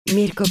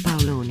Mirko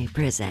Paoloni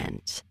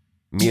presents.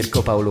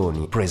 Mirko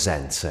Paoloni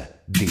presents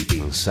Deep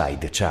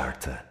Inside the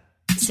Chart.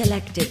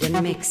 Selected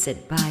and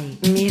mixed by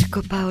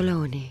Mirko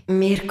Paoloni.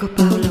 Mirko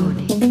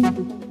Paoloni.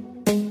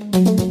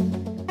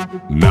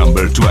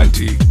 Number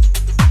 20.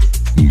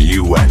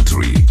 New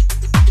entry.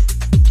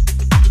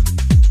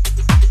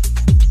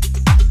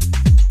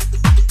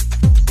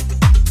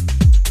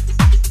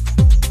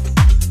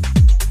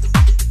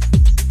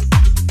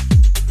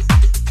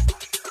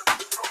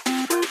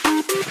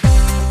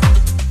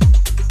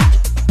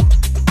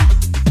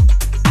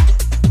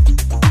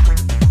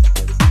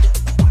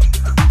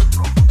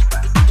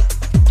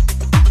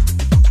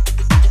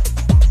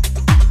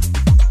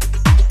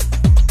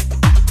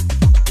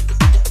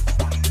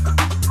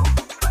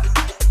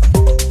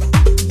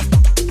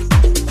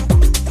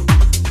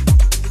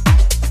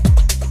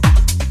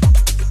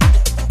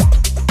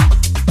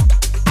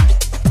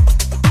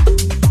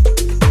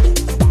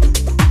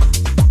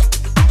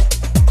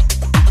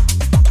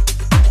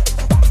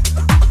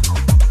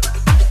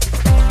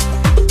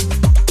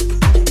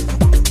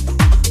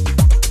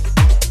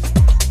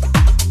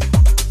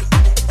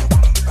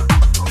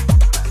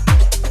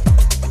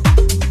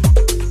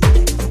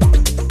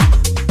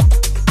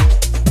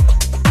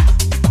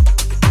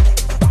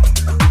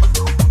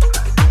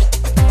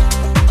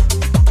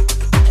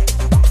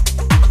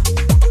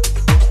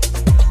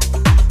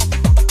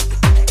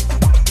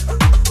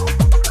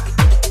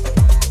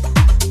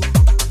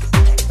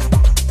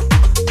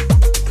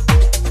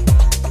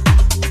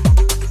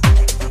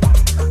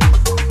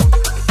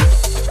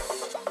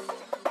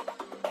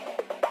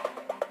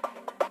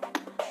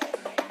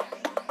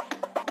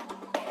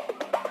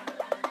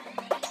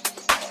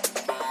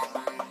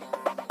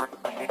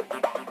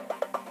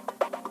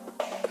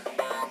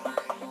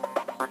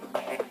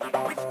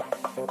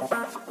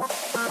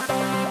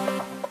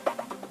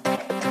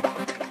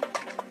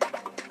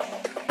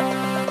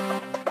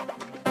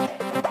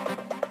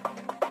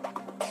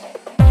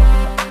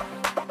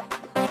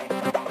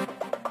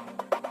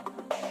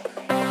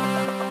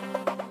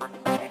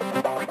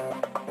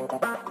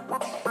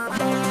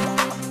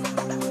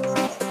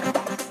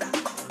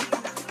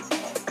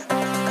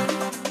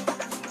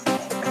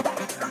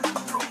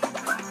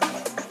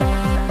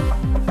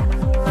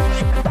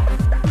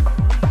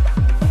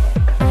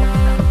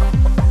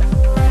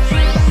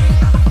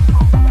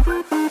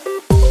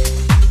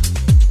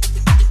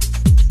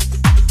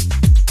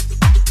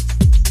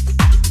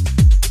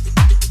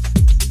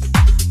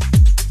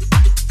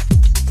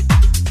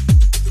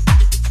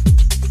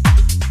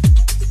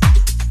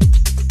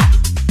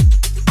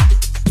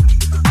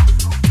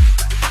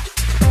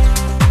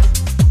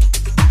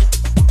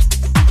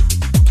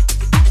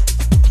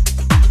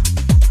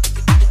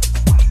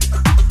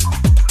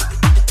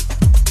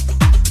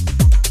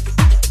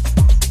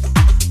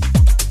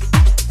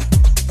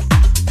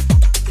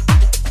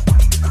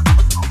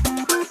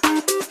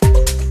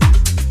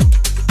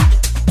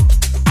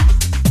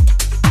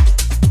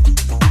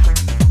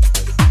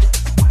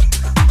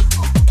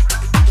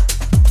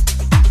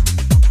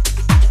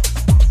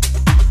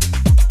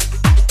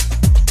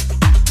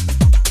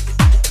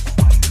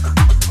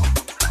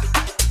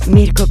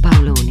 Mirko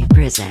Paoloni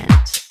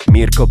presents.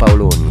 Mirko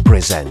Paoloni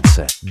presents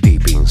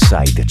Deep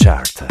Inside the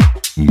Chart.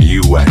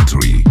 New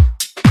entry.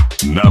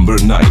 Number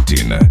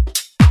 19.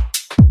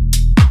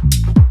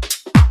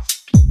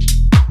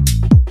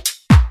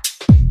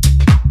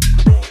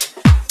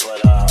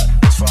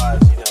 As far as,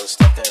 the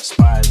stuff that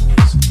inspires me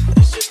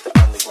is just the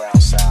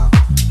underground sound.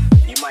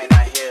 You might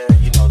not hear,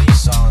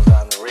 these songs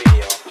on the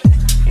radio,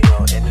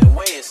 and in a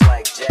way it's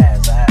like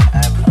jazz. I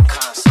have a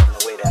concept in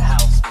the way that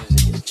house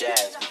music is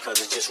jazz because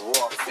it's just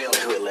raw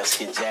feeling. Let's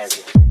get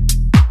jazzy.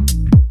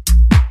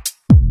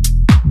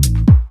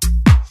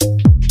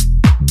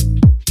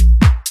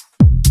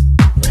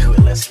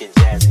 Let's get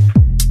jazzy.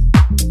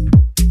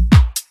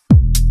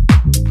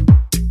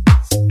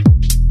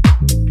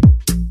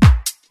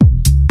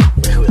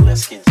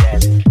 Let's get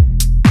jazzy.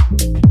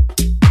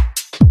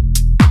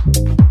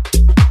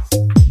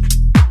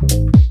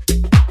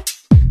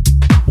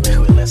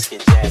 Let's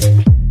get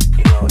jazzy.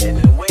 And in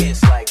a way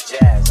it's like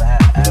jazz. I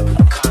have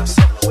a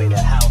concept in the way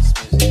that house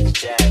music is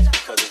jazz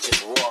because it's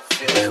just raw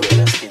feeling.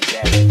 Let's get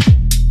jazzy.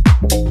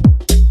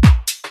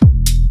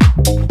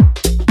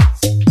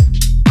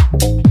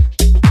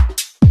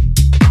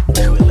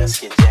 Let's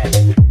get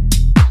jazzy.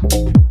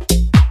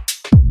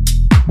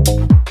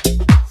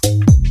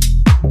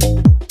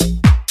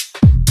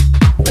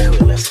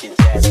 Let's get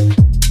jazzy.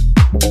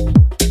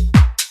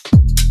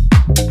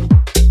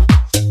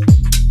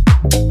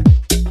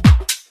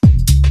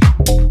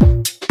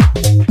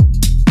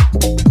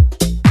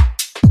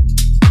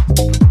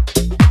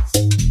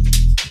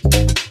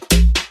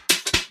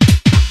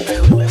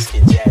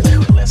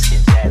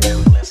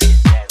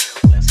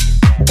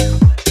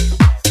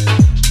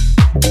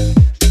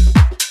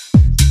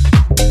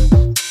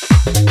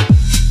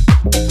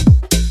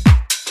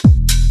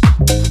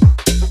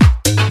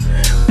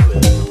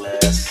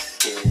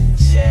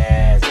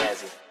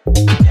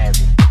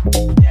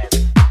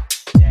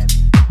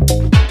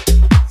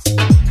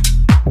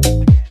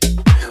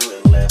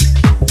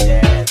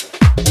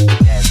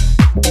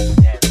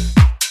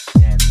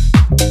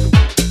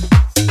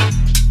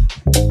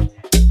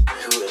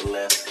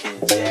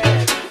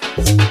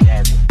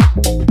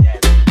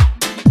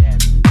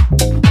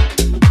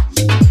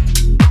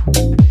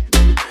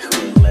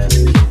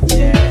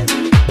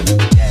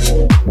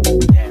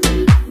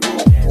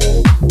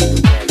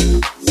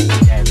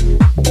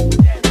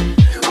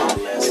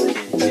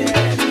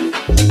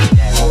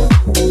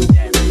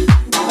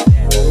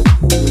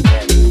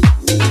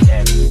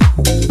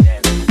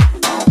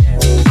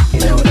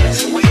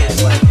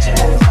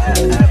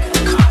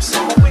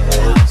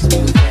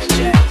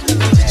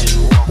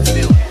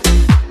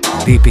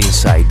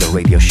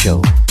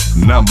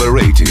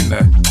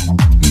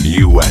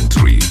 New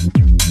entry.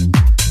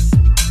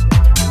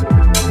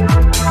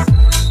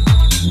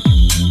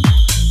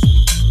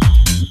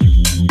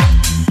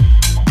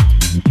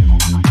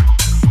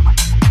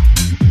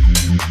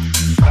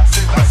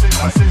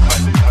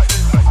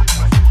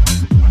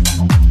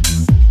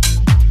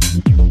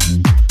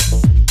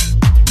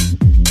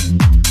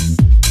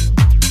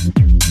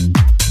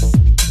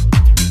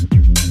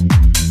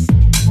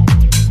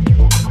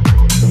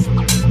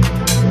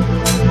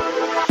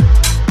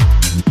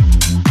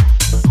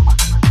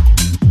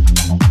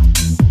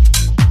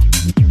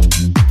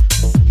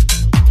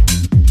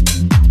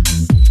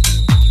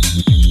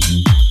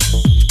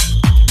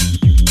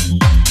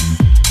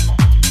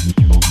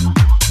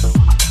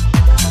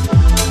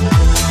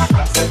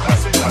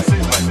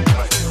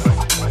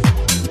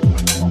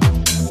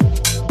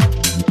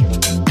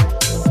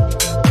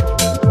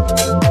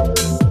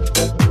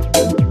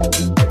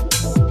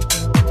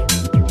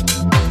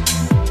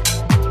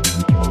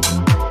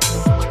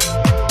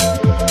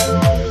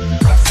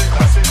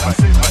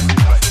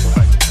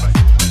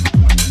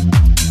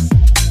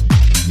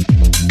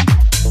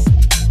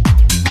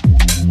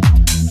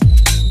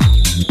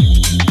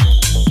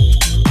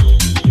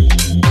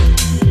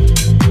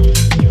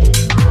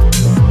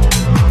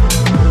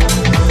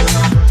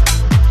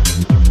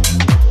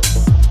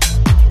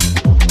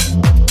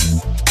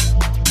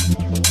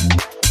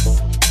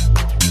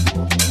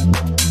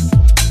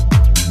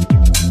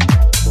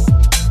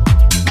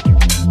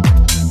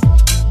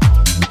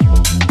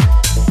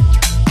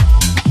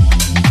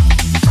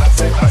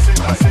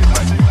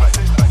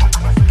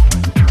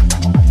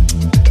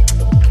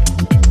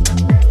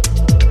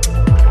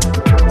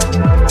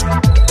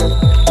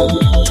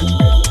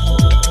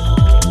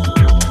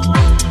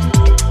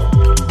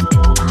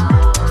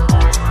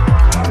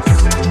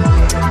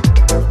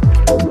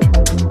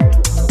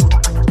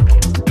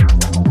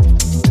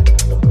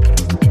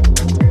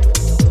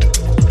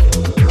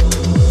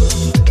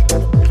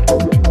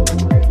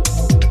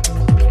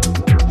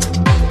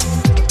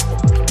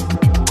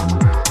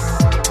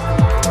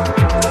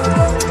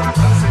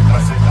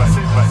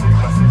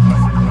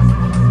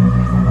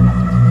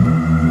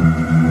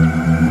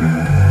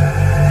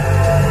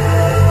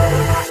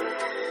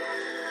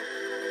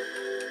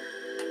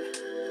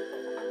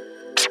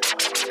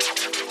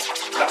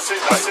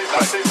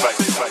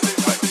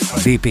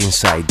 Deep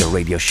Inside the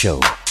Radio Show.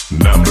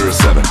 Number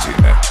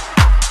 17.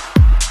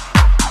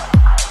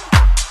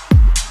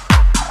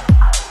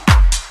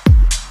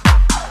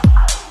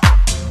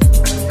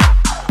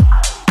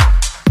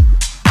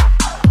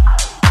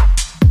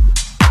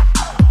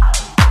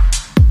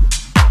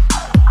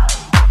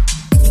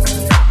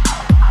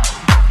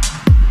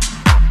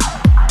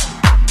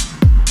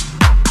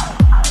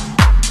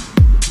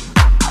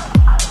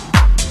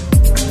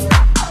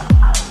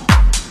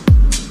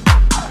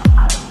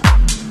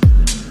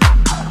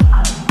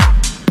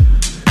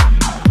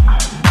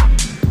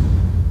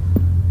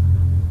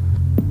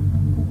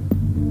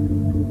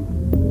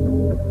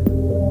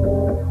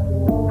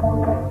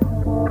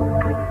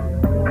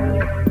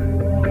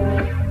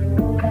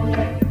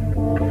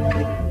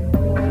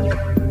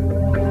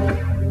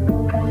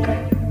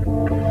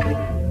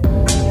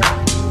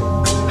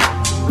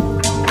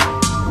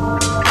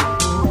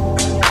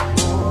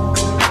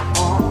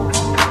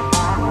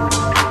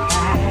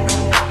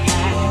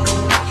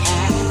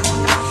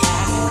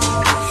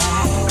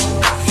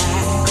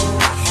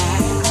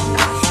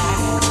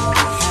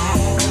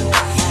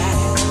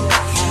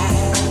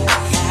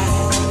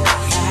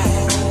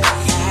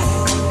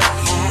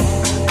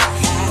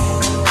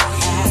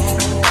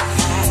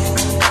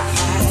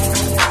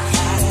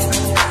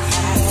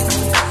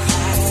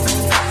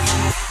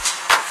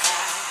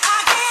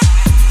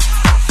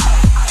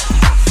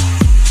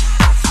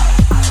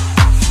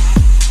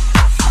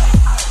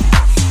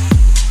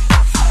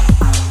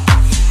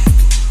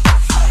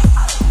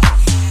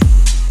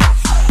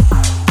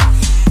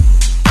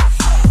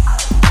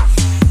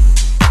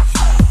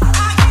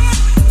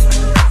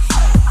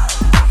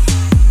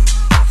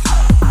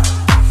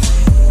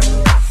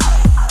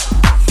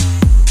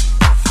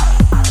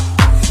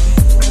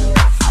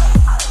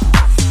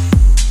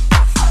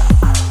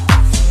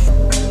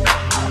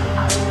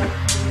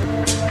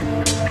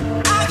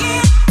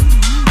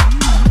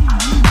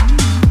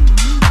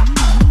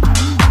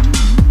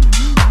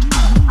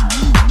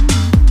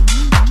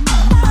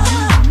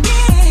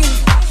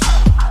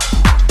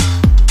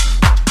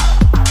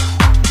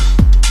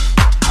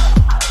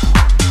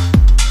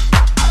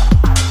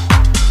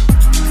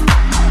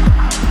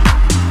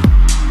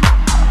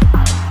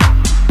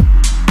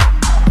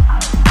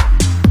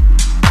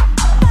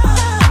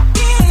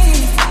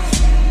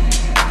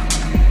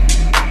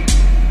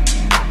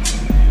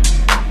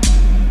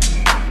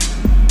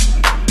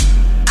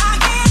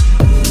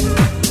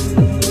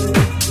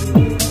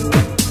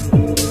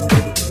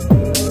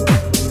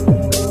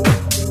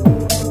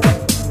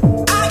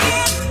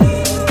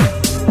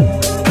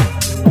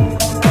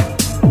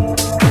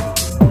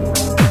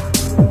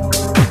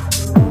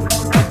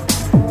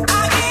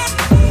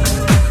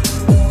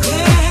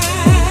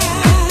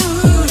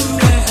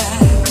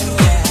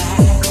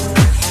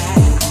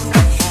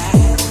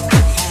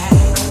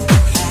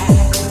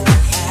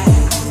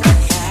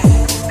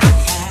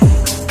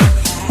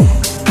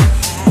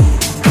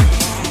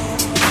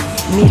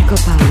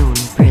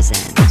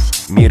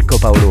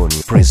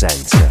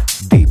 presents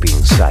Deep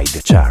Inside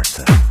the Chart.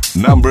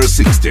 Number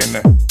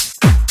 16.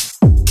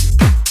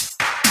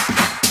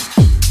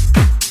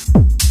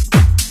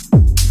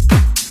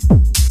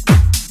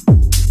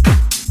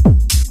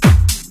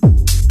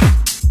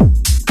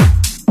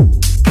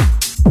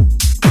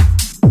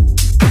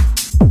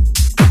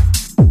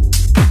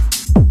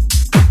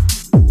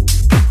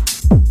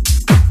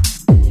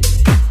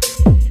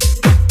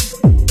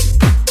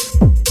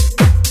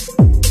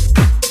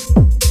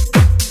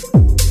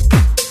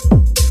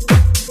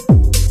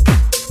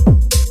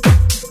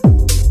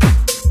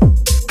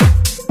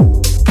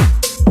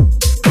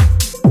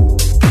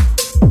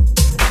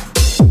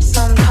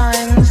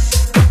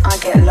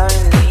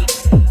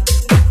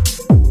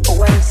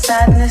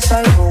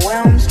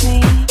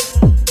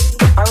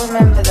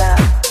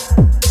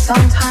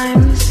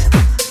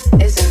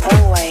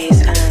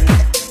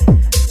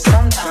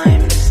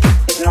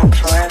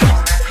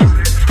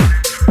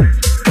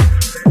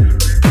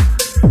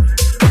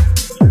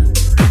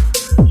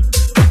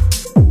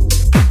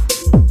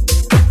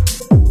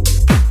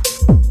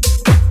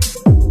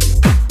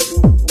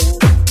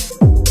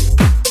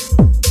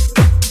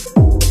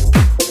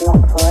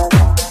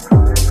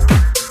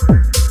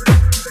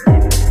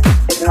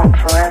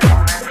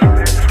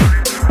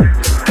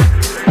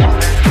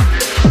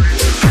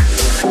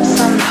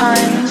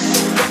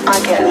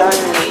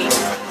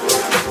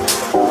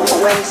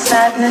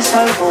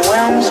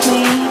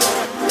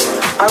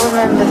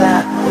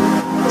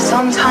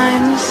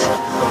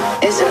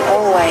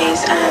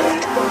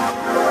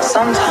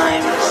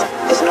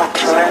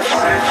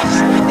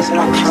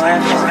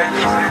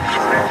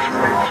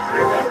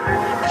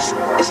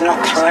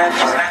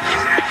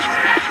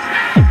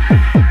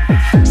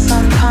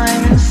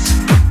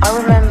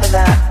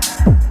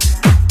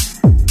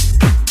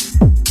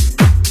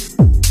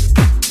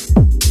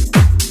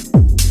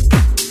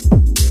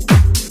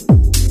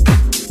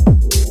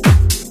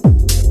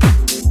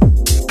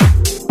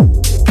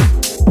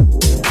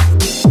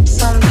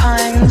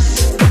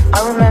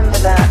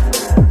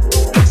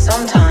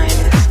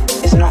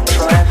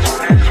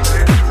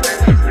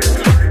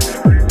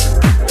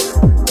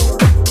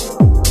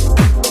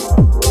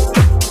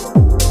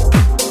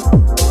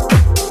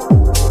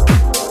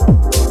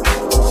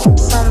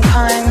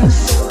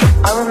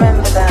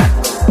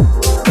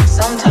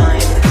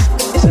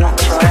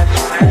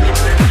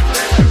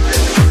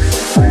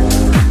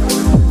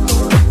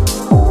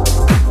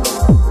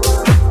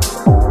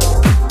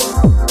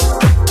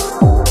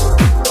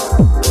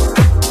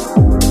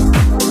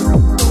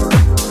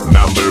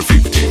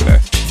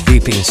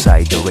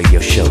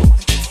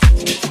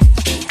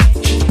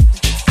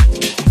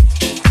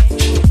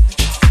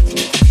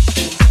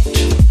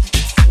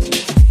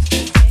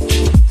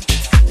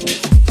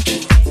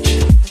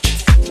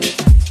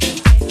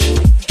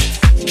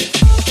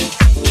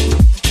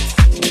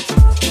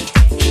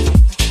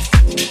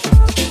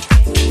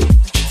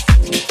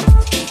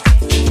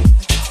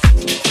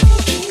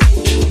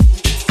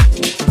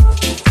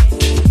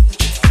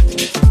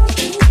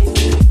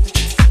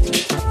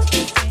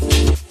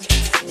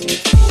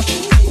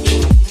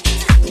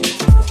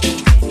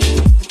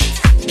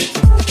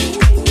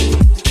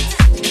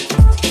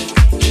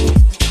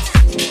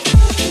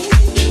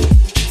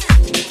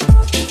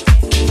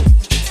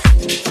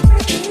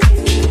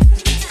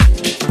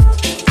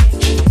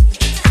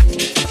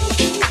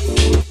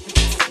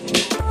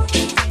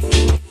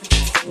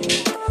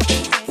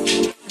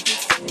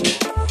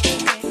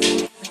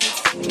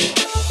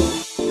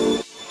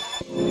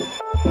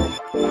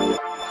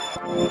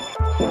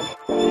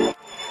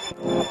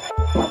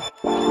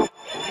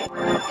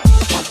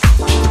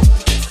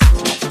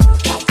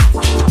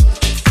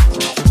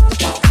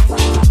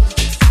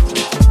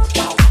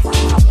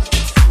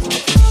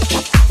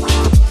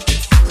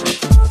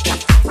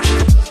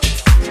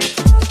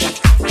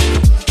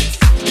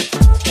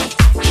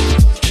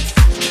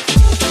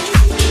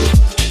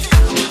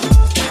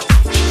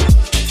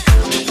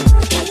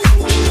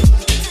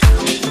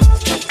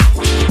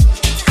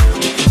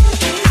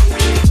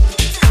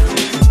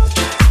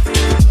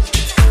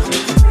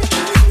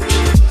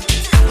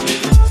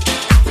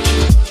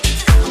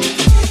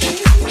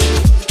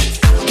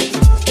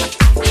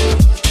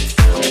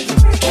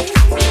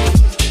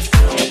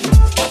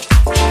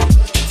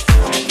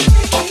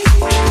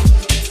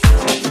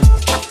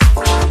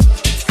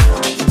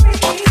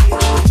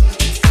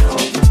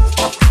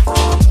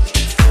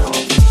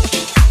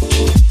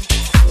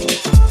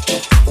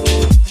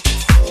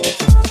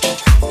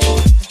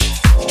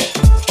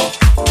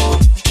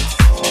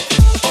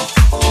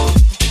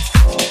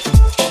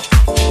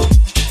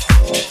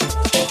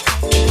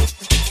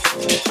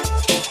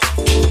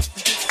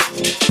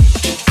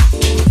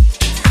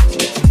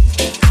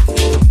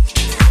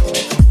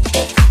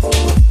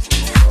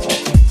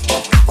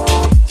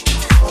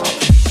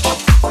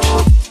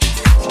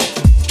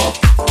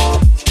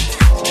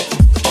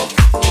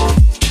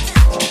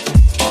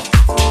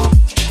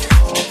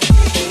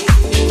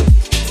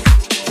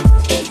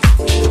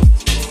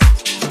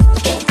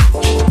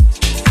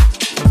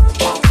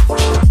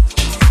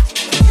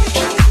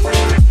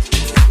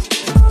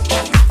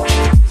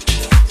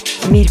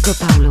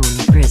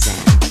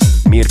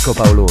 Mirko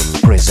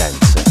Paoloni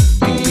presents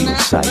Deep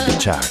Inside the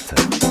Chart.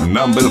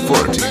 Number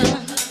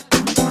 14.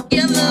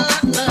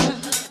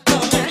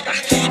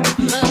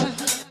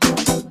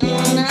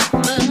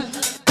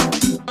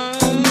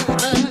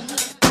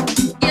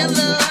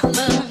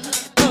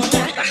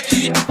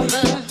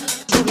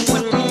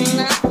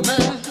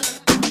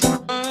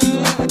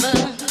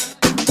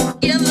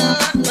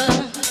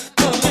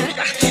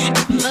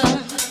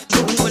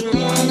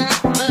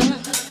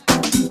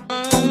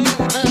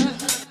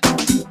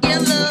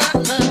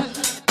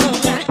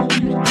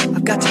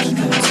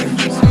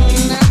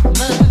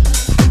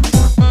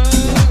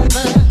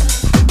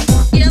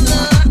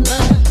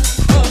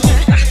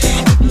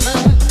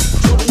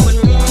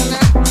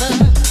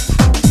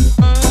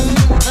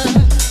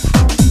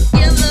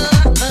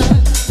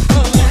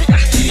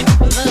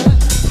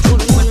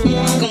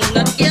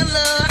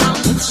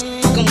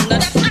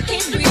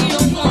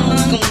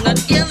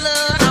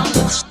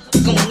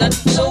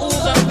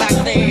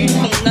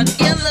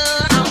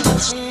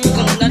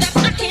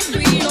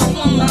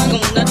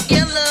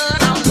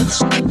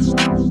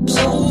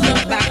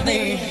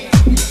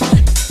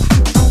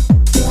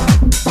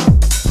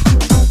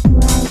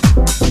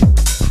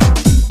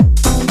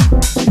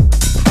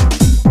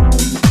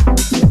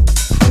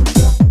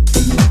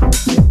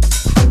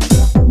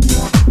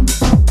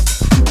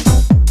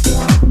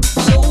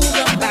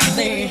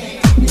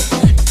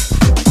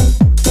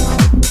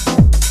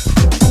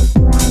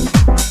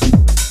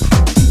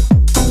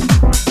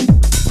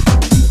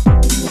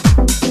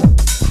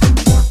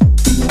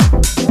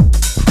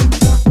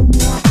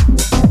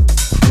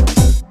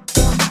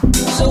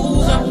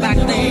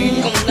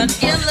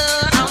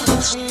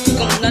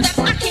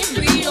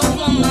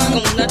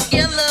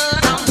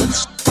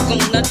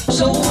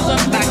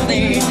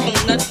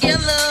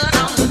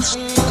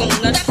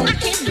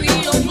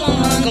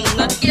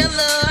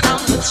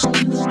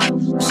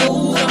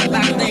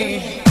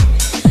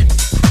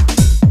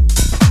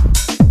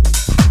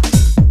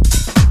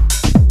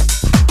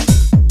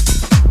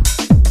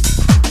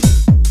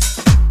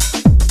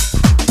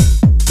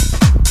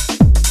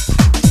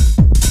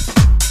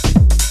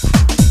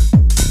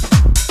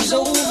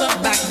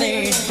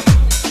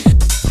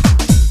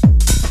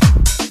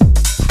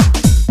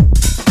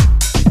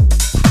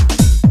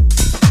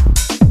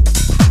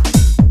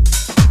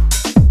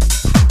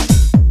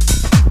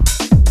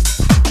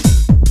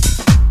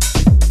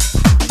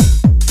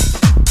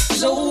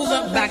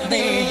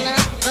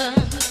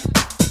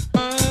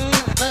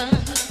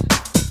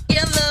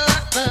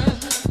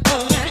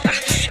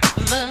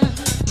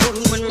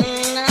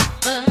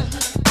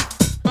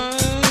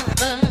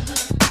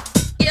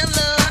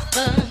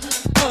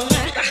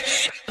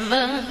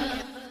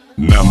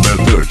 Number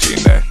 13.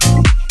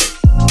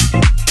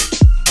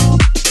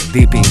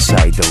 Deep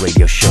Inside the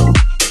Radio Show.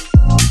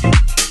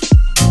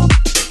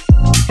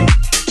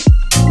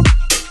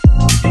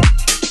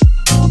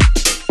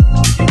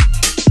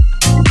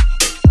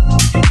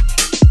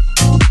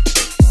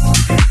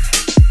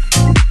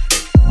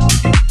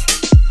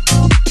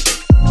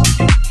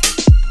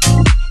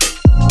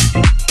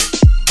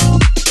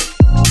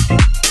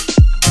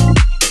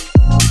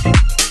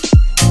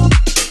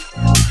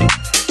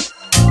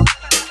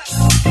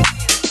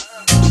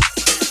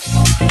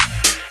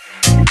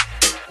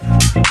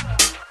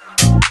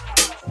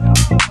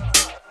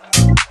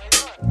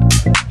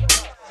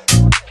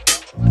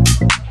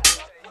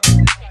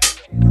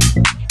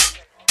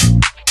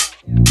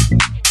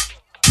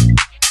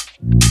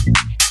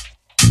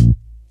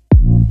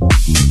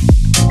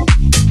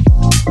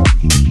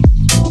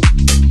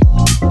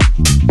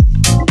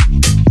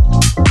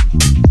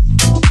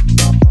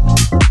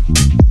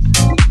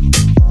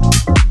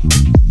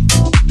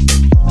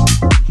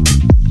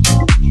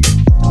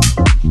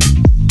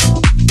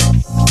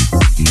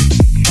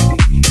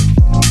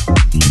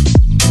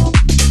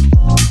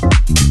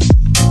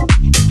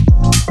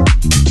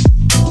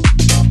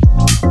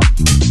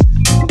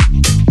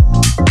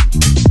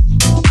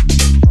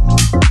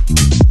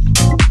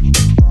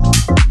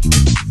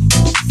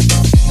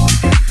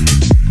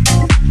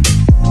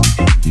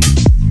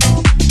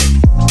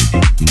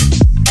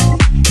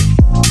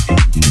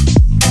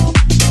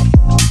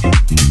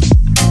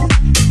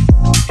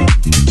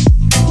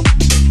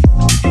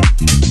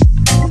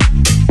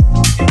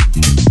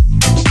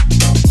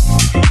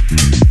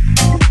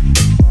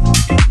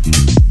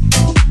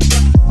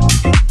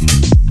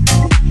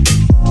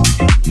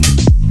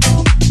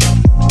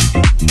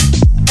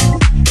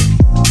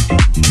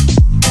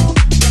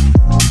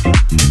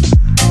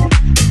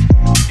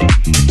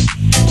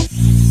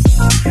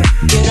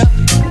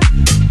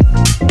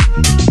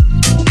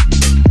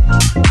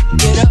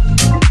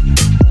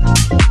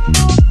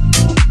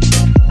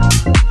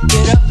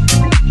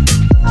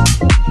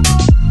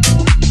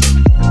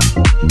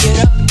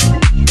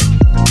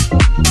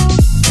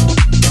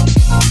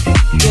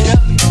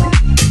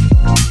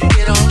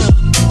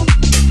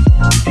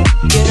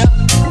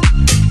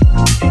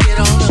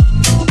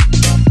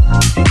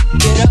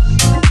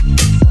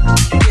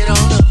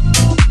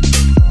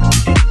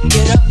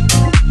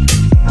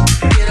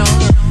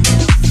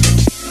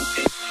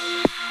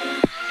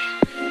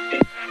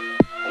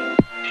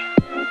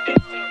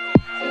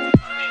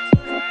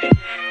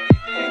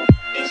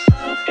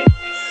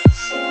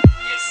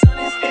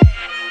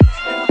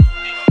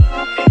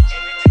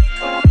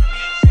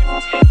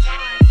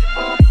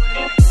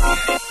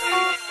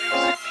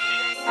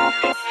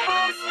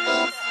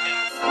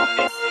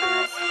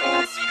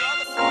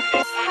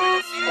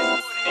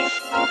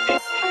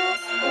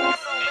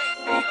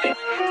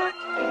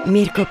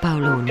 Mirko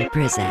Paoloni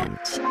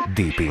presents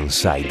Deep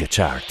Inside the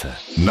Chart.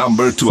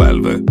 Number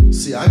 12.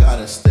 See, I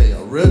gotta stay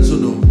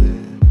original,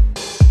 man.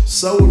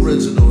 So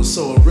original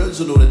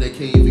that they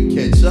can't even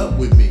catch up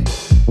with me.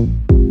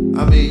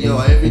 I mean, yo,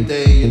 every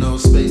day, you know,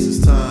 space is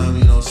time,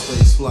 you know,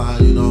 space fly,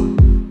 you know.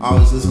 I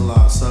always listen to a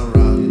lot of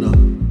Sunrise, you know.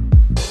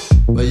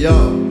 But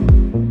yo,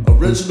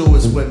 original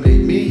is what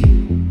made me.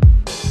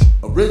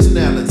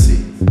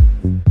 Originality.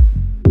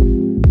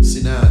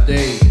 See,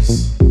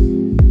 nowadays,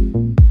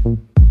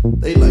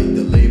 they like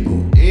to label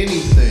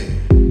anything.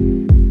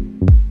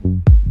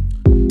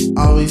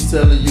 Always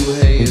telling you,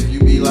 hey, if you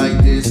be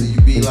like this and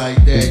you be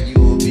like that, you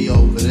gonna be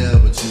over there,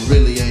 but you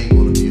really ain't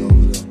gonna be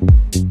over there.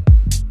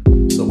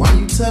 So why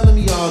you telling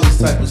me all this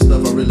type of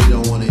stuff I really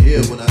don't wanna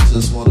hear when I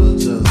just wanna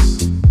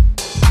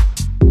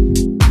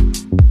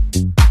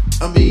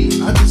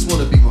I just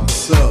wanna be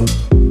myself.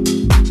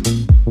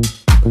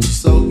 But you're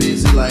so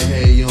busy like,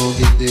 hey, you don't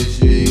get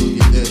this, you ain't gonna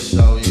get that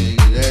show, you ain't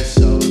get that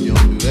show, if you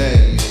don't do that,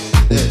 you ain't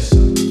get that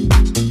show.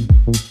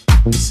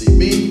 You see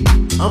me,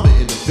 I'm an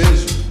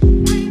individual.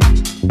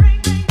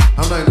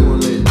 I'm not gonna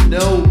let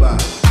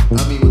nobody, I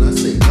mean when I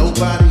say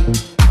nobody,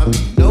 I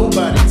mean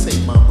nobody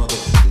take my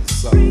motherfucking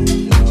soul,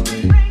 you know what I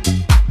mean?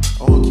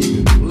 I wanna keep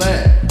it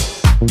black.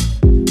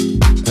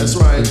 That's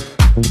right,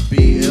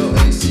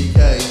 B-L-A-C-K,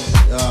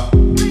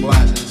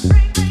 blackness.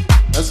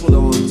 That's what I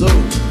wanna do.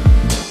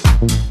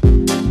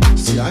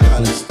 See, I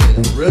gotta stay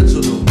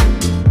original.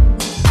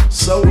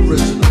 So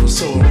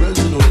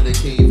original that they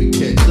can't even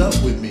catch up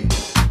with me.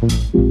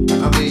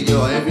 I mean,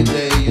 yo, every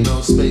day, you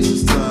know, space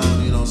is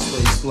time, you know,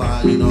 space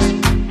fly, you know.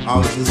 I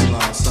always listen to a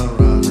lot of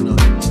Sunrise, you know.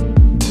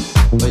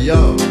 But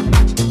yo,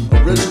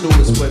 original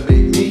is what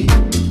made me.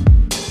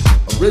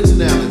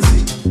 Originality.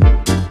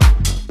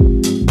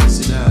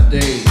 See,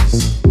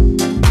 nowadays,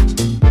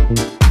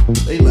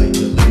 they like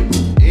to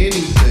label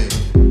anything.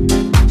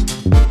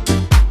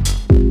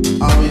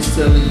 Always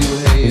telling you,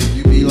 hey, if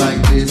you be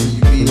like this and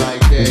you be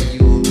like that, you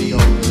gonna be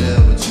over there,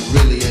 but you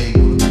really ain't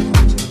gonna be over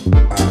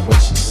there.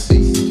 What you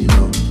see, you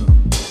know,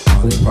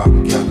 all that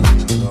propaganda,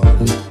 you know,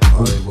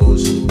 all that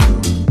bullshit, you know.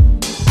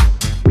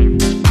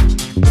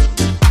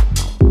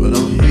 But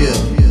I'm here,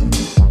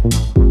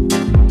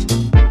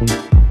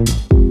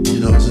 you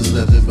know, just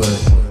nothing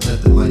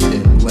like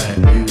that black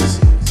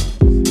music,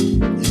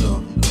 you know,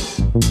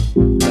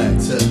 black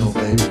techno,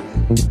 baby.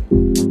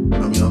 I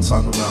mean, I'm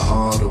talking about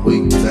all the way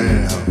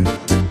down.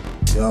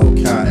 Yo,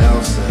 Kyle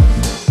Elson,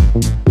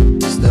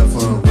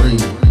 Stefan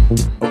Green.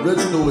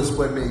 Original is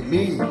what made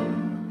me.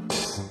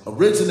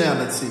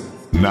 Originality.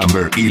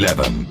 Number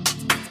 11.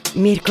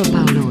 Mirko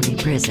Paoloni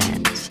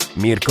presents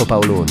Mirko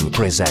Paoloni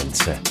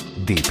presents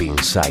Deep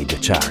Inside the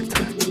Chart.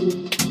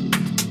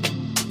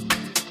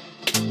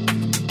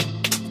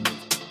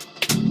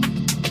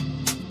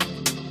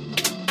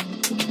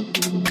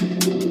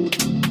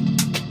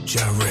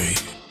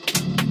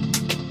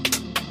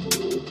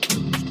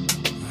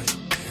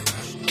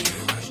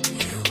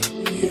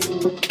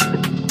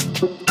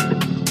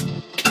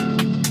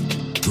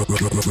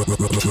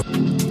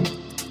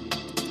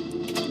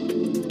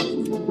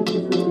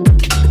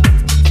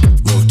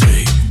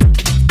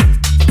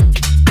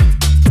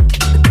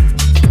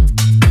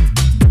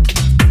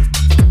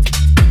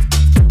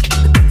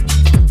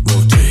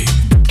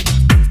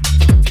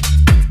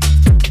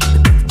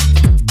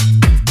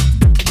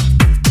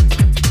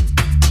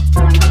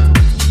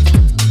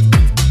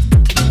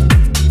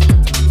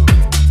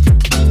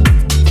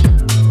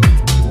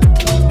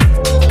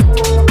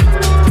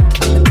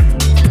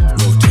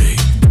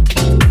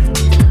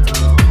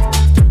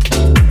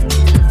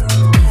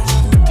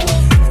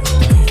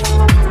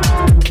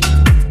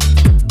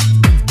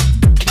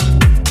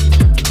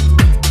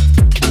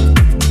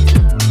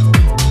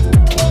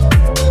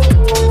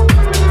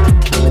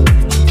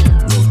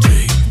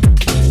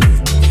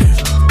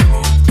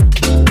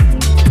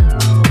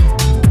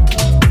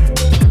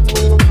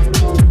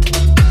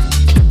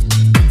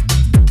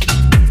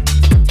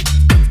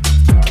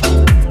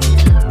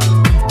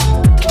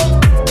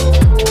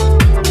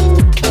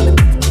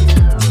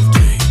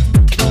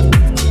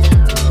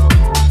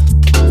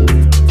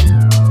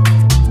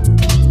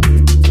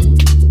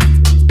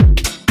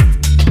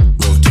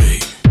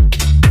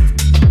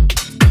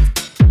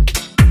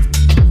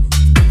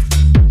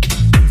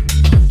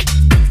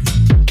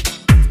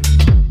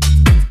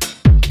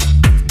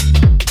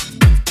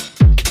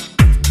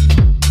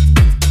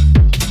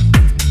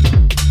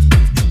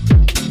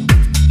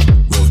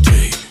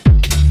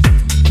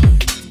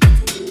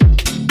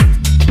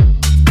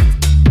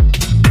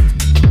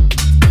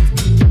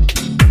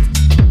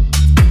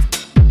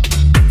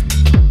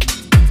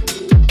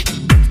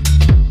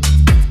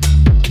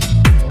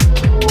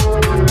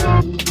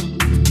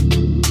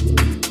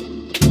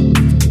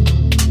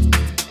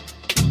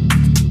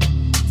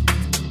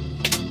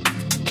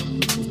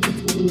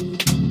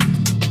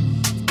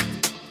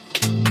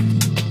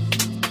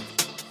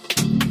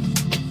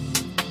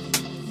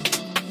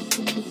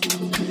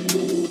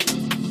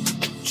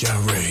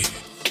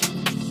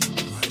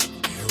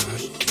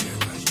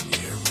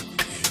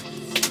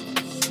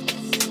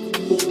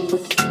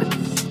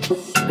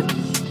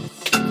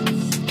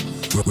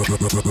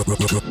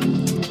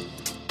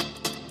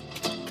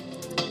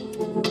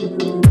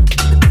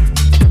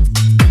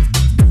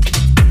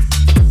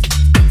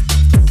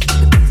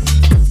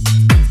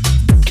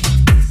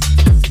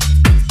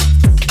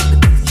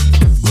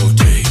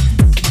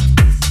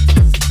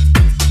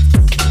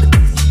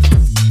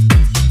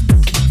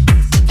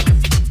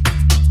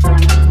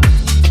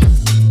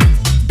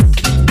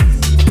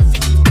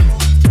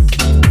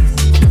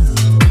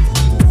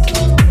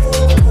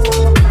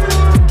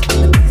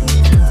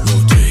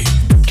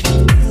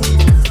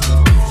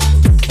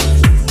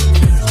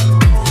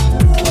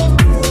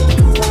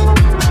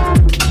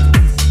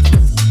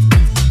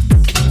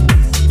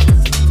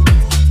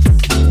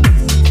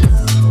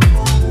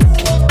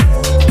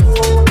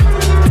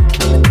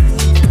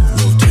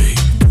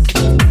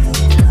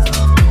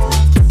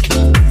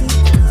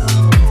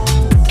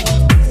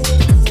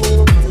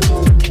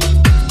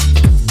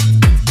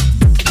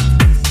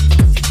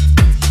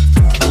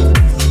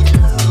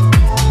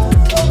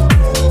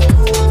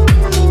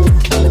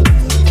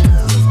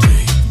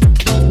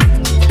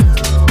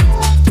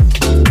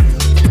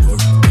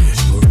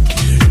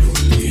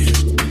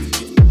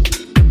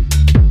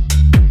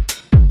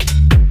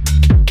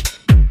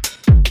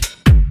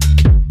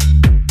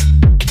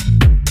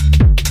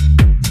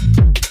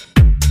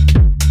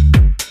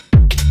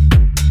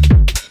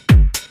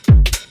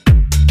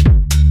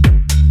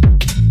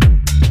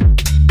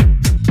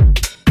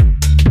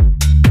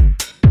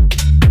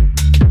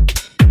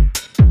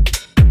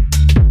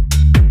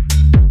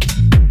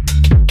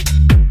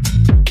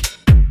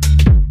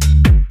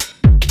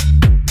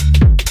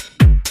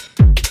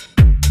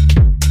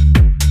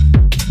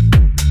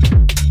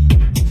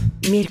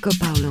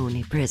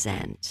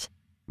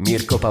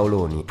 Mirko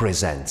Paoloni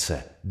presents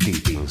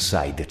Deep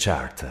Inside the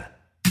Chart.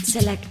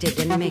 Selected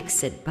and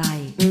mixed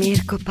by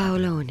Mirko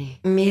Paoloni.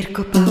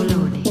 Mirko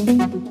Paoloni.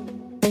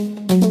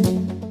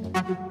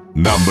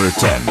 Number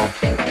 10.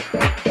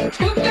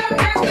 Put your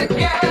hands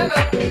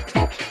together.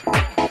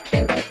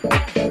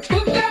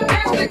 Put your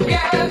hands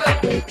together.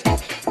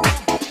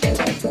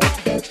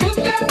 Put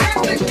your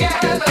hands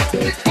together.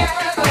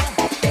 Together.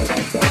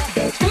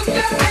 Put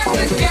your hands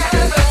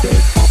together.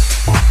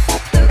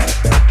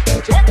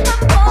 Let the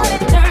body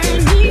turn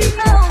you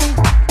on.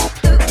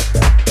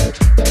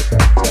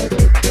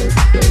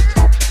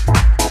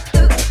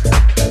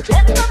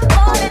 Let the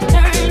body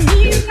turn you on. Let the body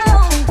turn you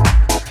on.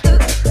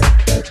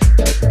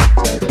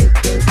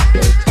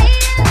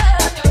 Let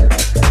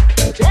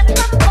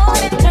the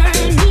body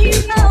turn you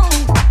on.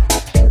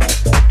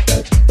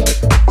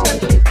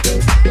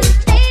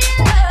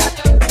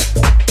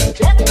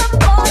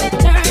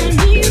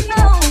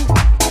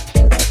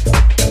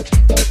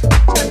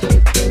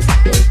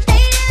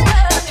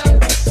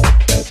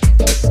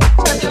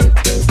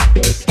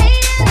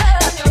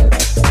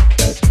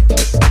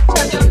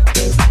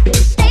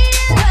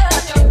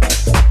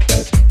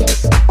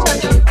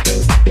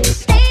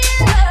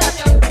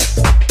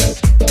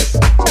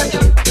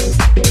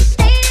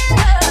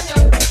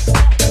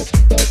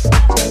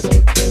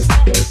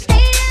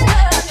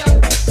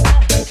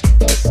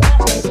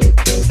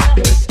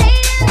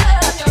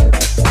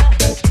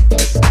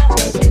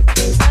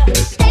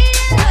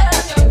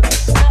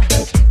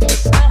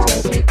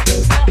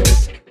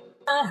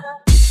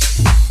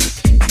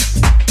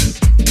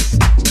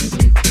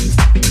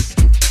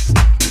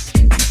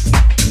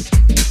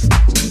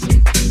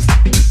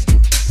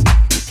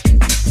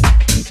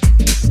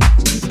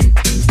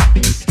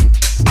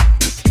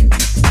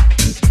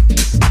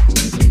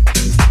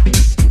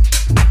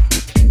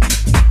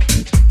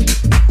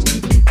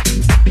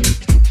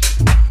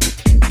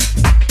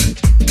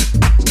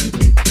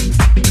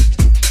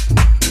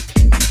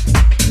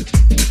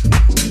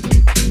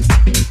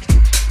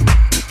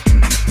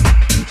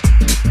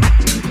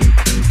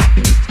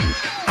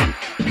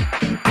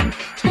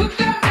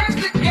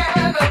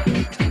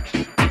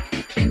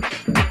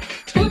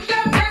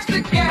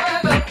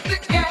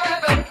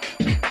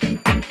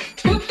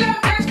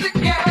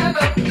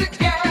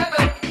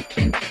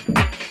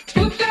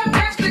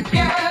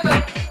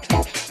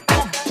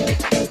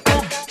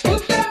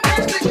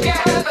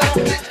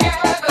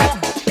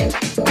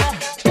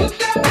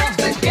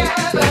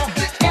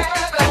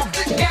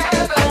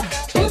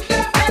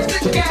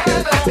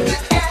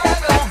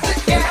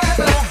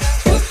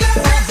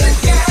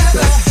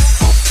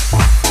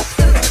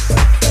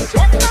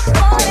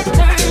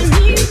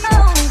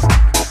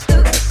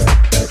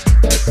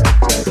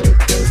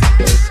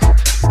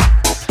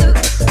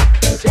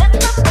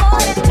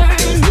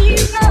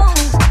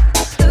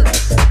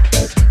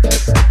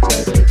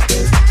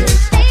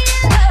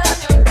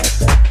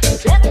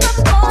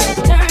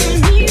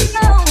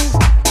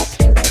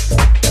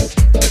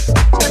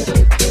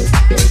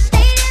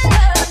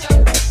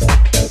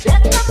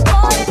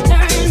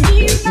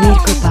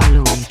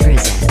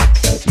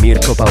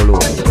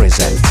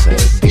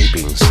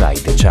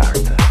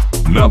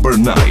 Number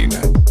 9.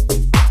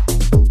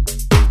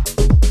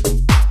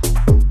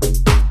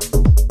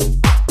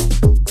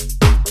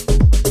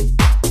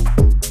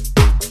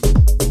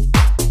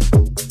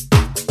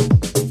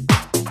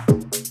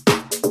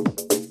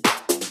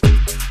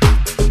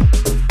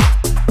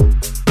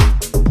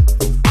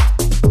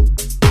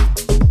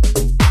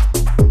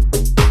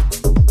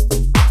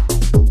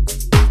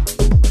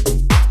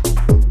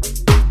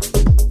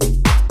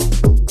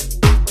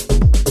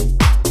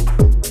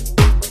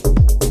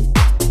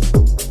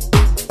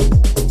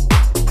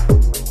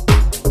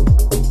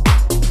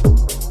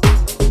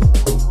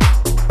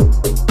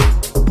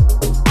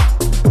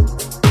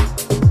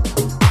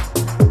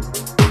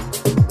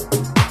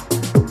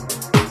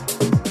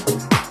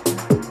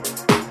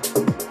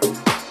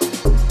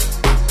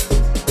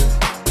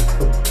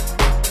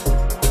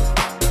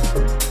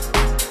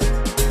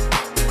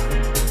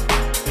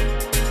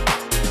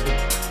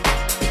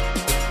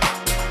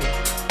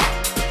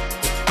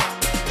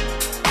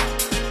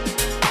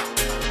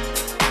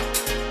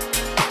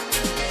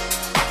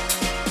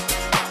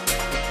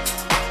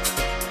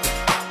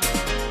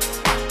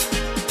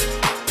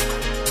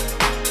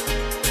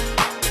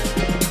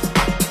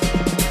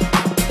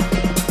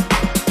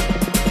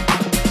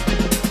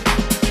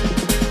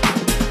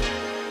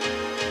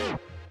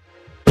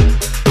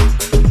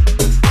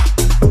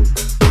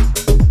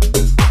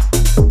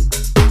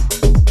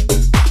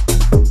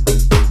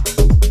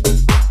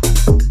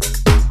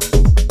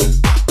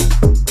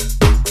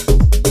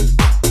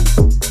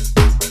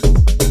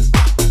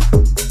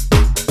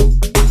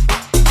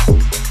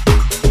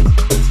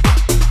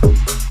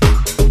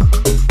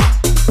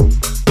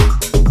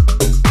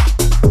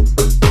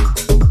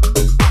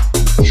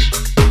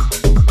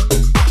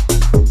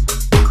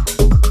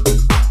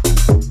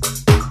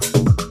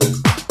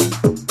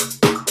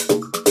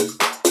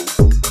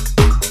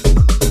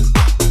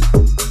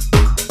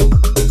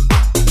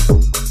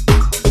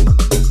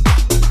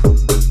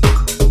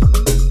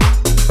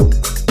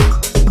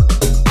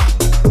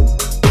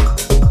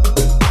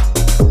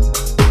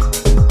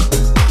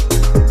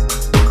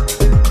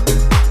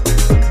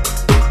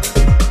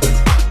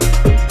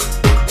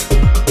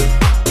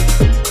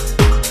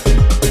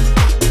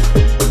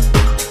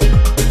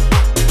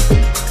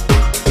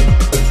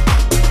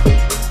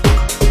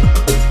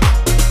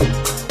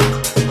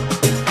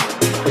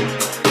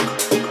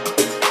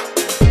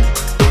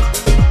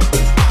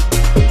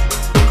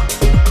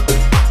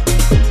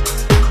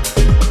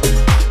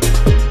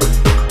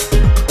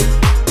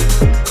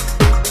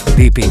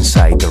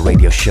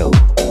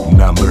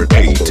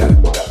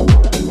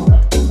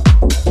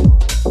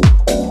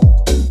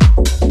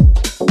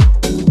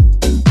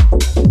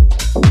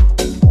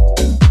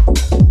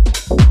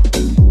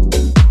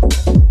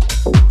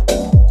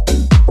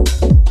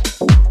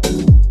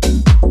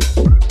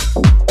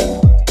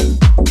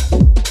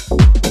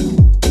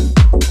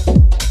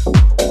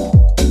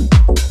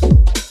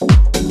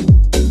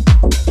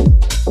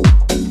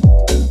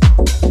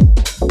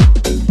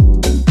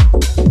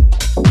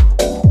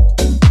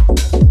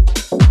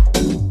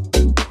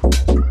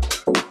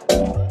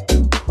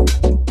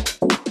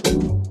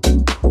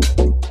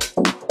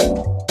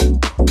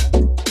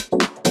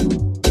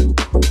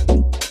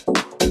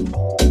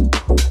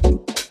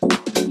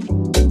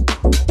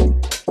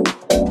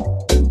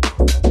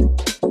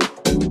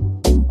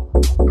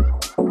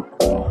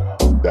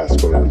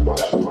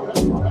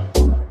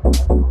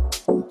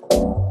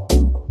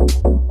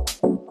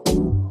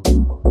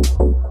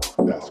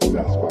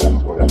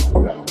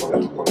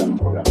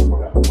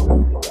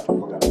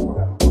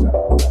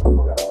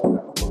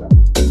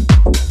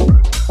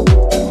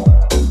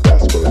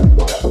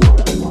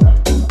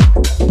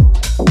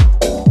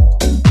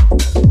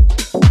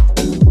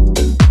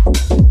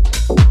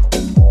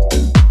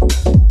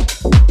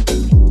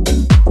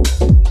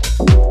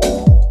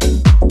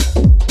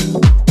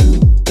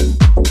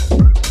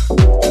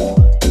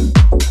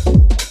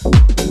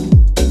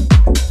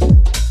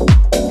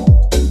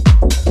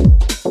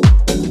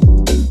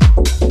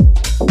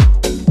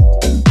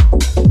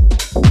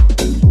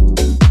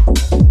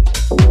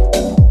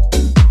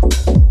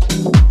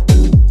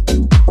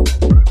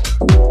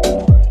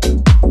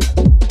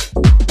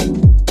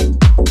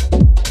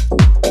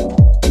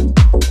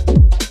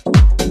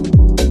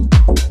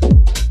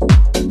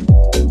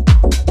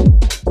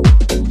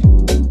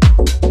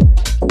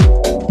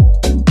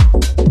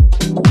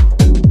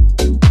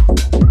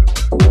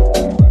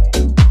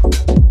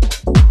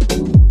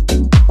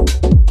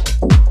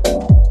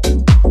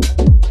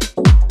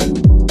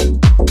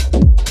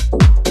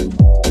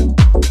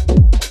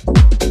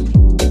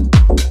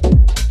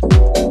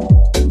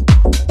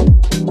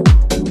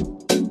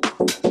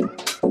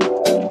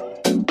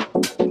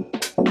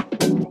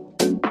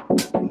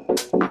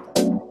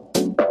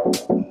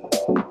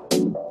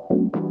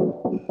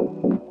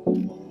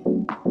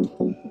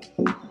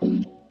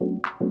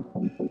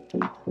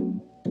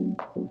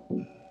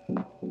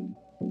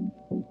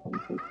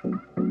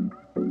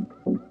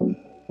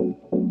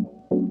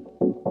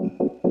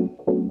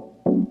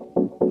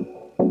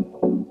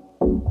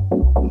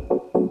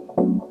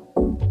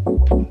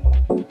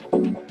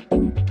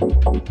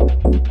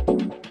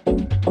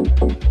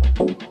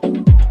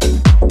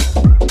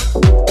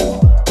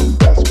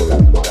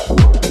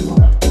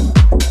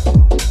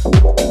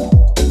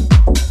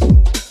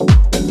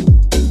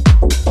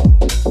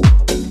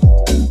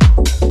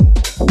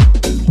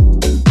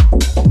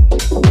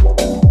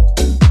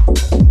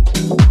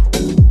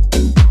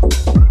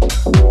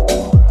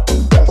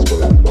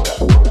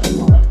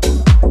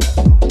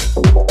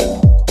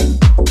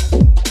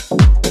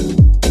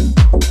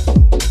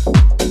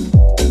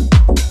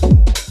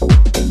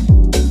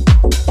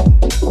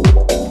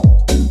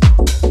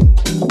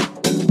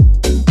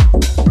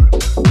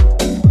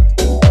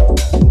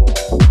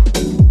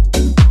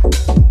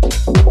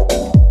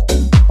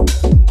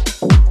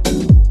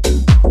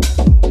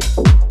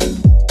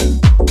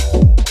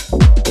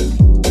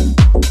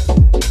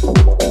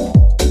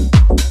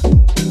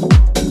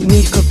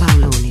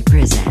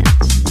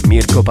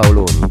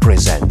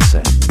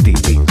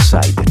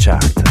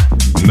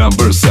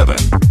 Number 7.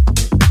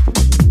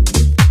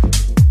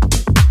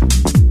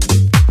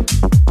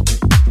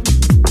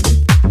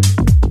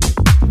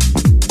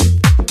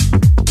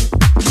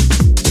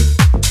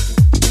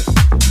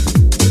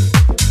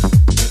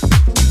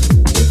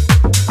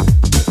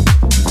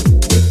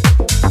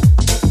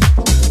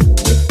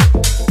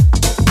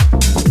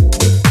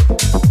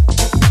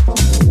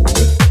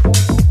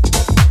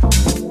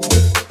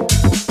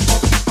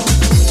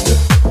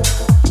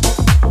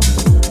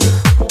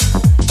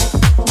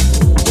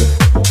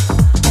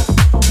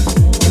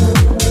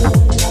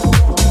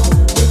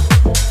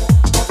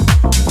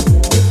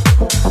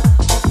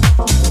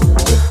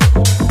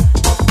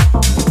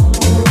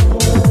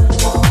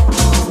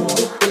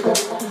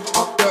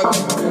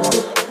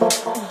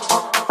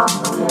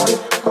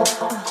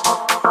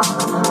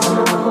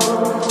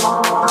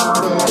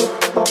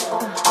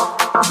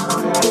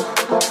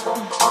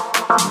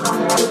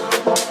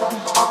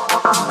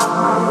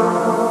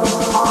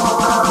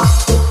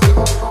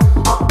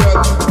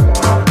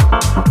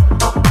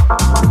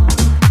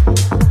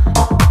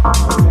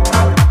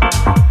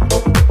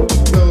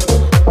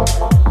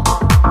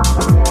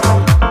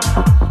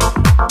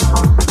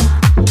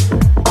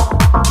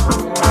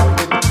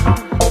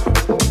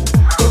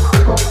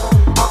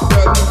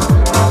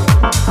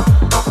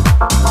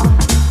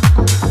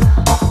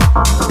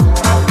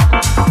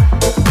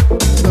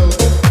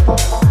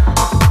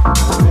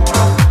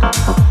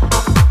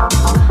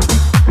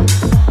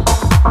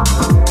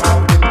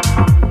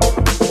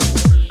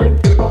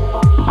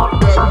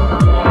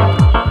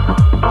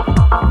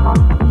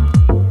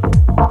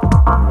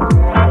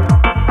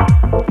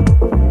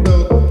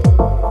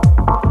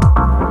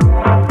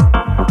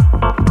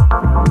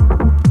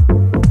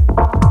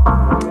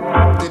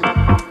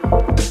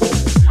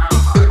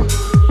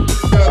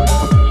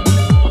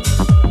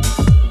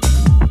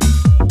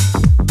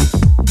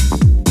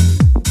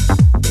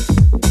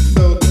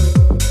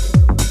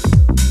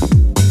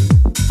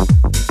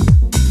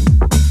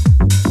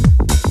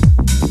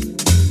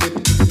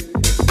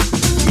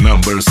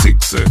 Number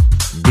 6.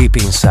 Deep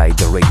Inside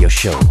the Radio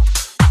Show.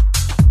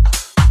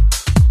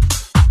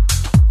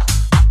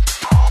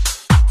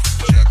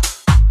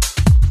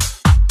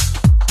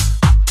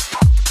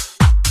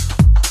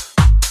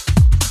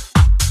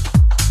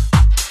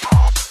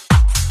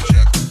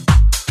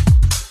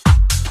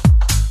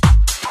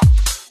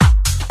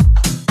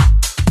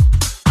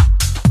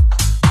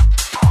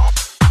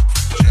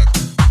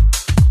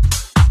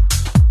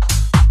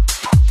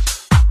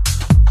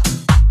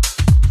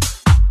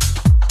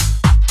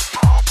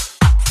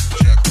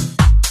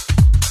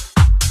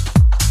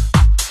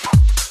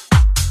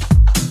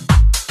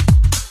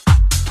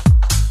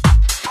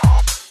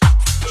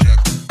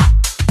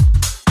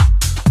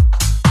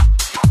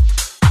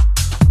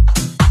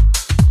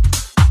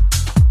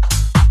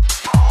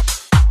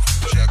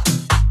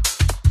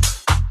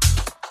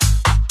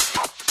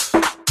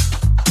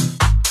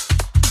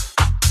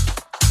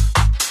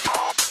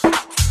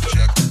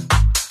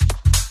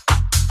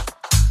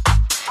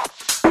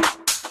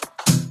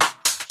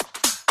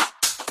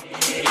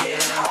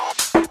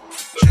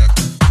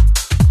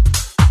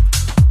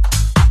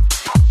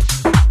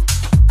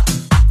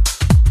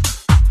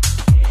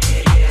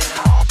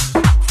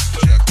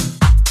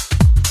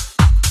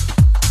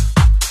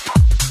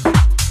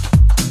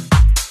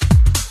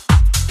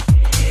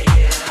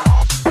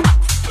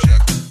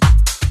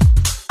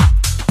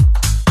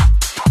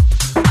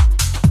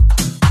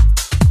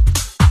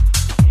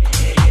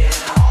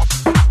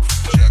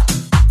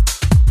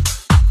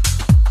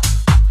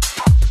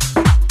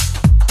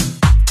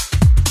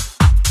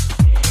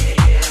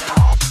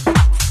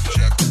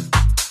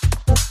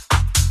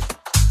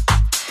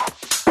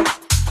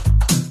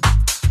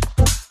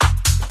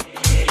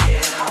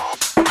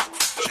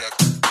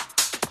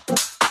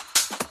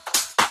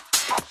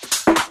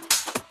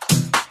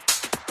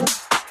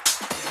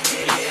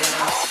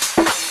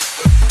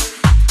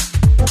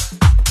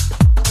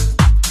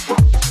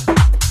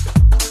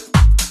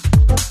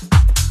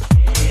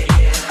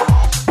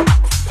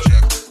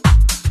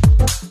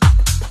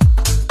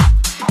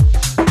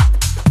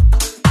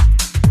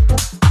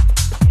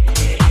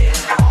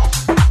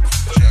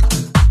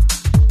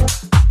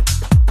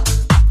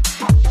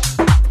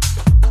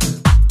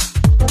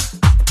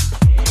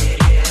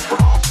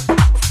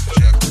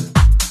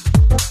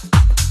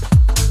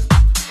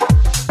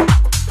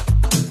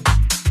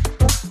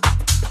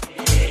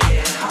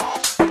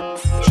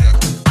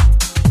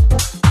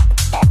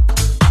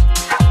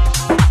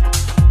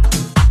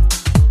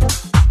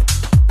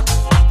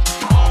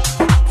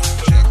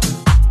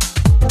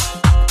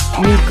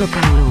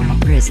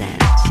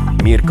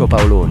 Mirko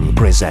Paoloni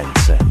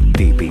presents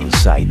Deep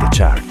Inside the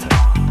Chart.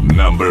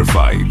 Number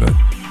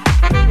 5.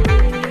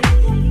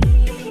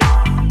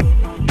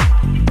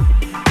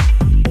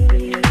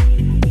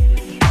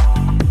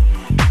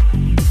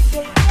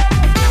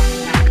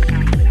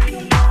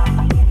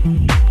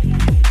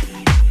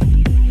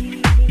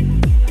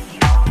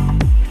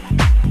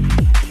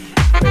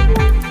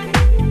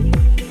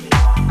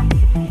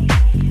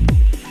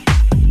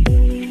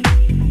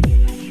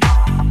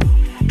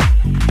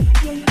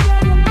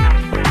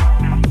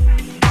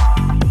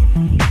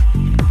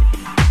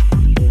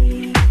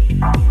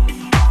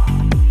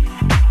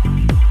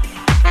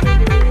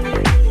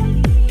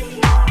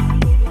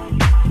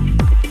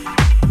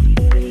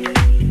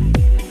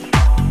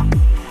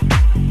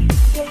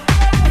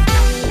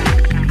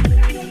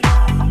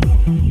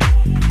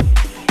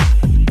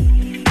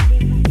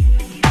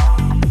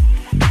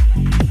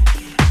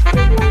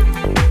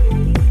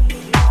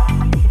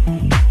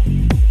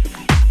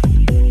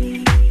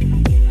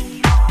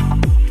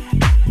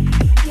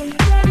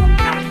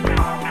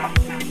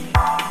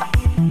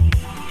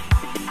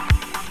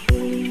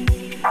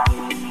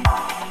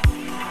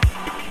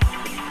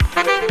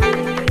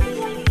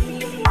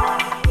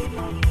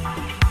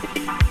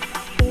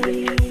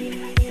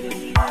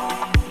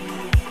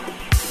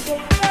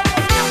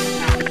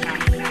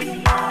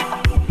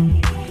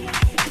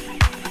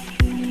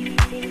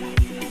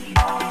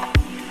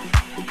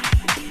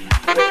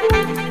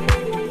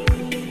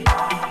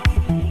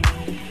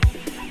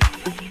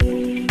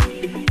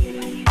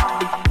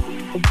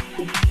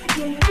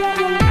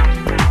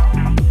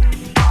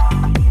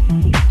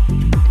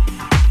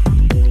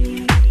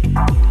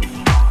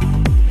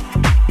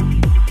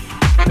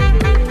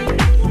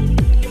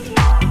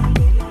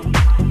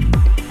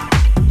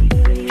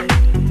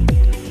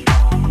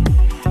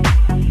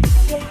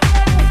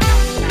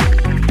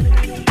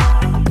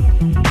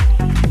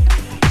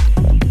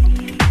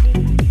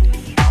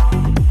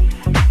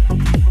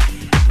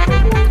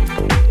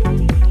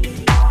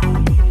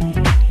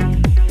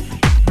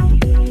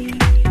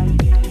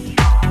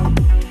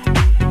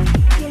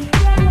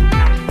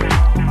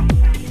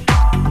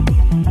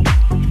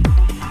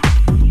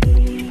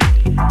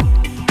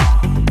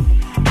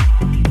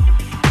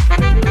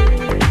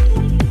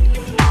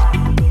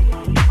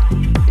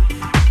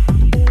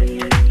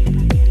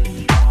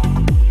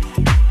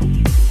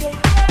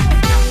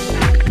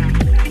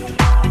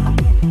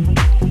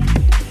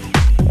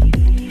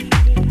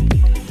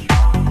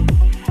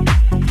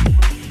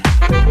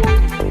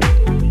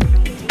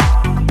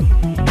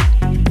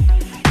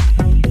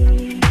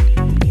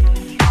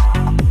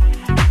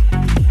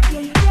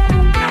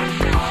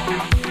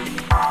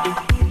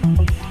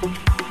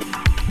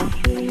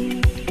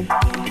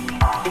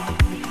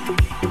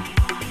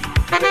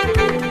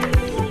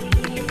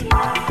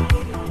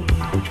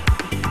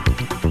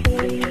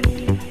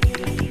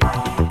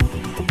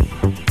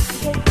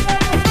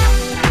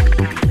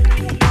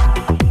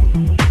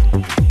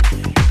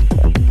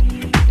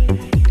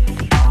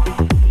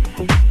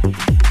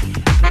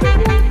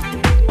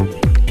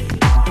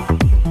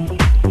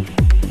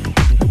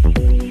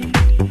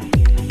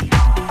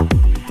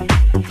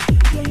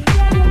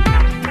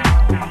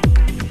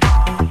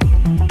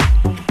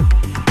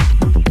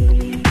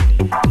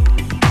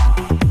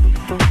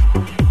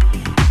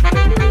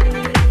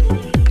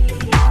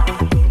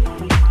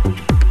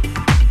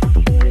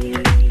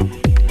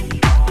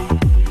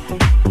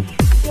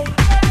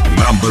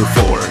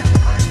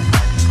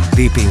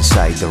 Deep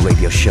Inside the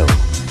Radio Show.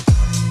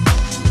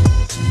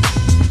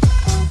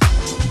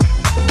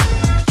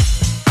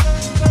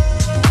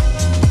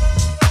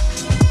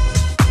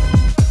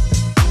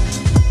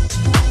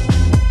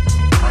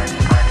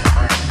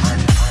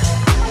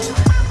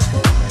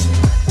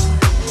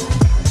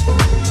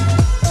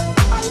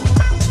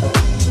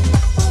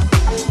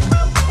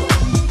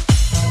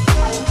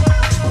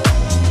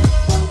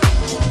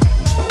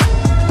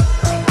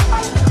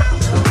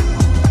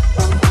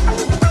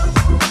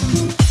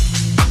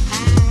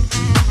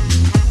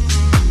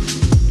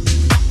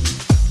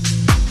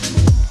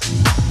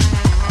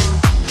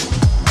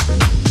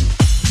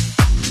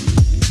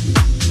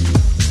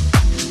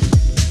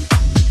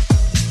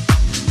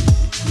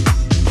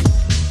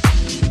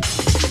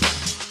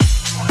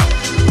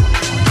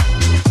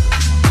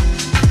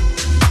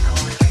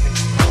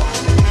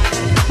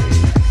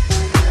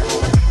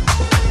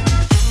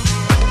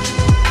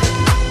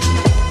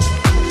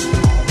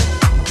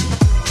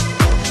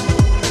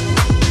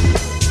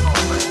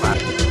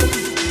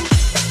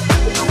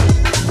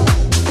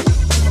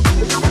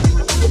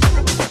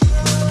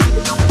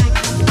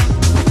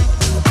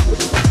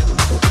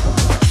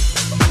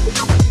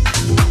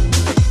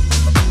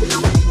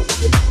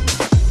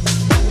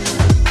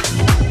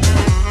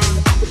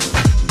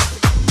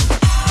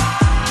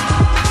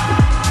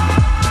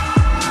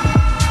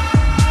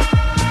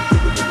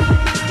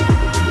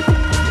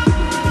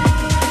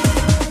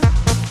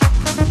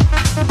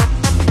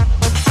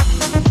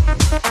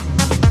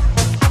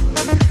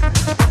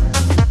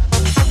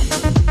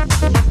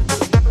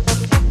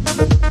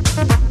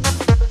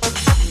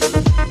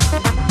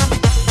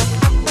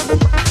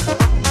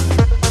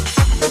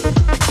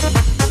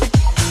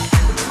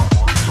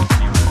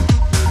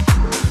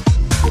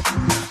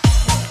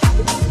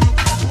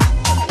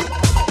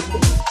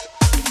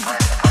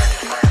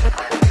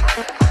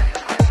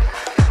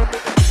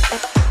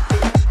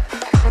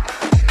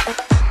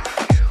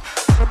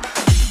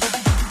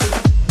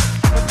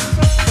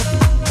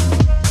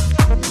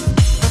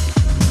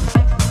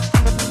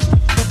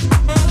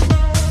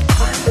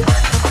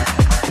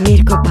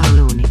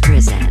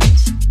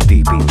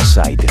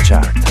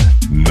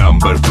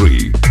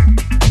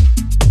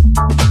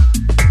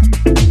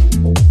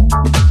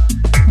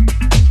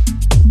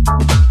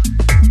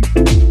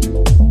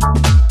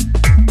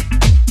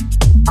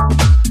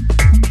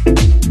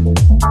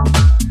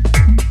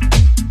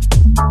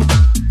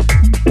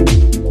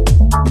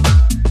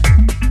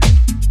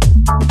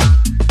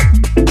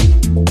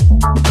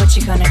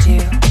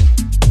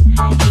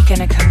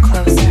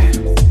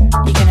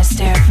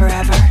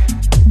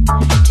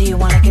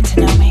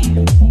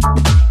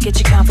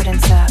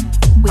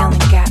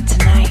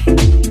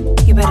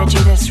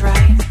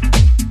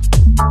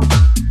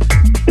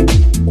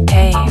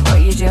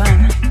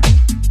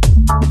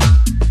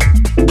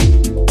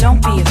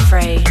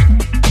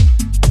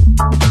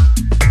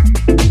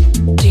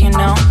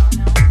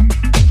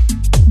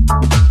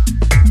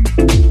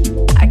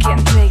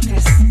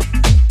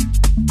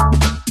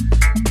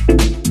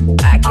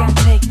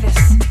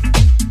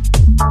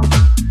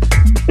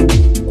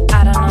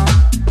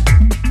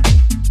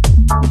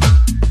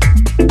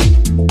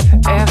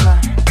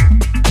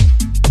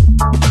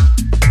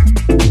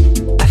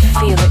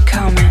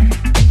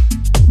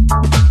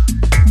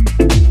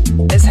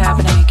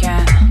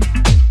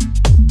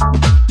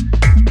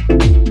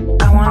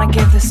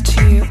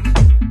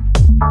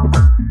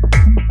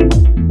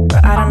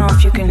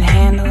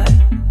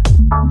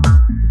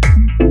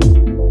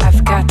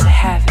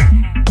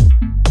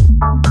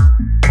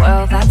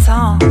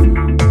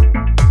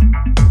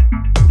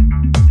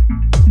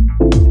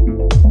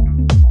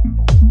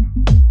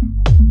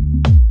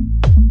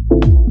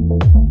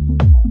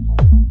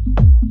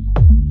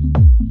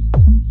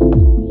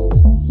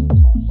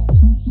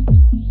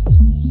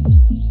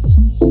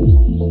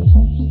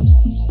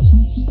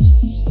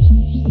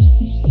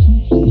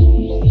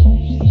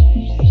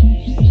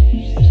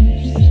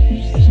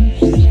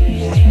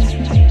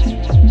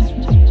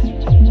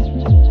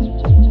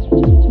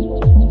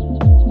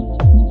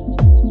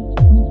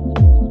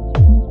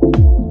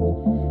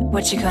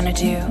 What you gonna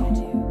do?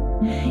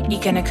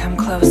 You gonna come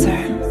closer?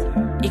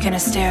 You gonna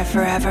stare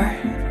forever?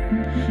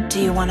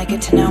 Do you wanna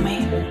get to know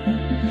me?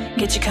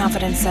 Get your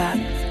confidence up,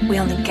 we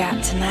only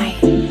got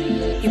tonight.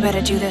 You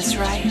better do this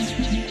right.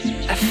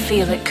 I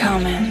feel it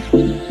coming.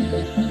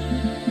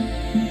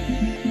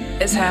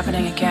 It's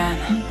happening again.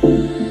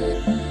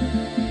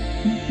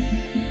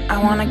 I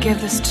wanna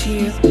give this to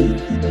you,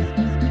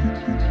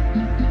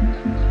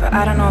 but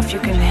I don't know if you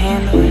can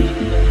handle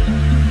it.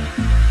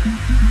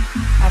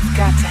 I've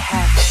got to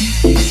have it.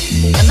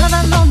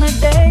 Another lonely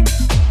day.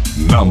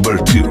 Number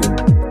 2.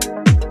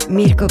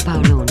 Mirko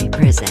Paoloni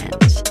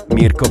presents.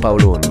 Mirko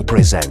Paoloni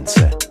presents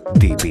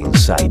Deep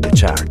Inside the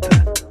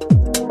Chart.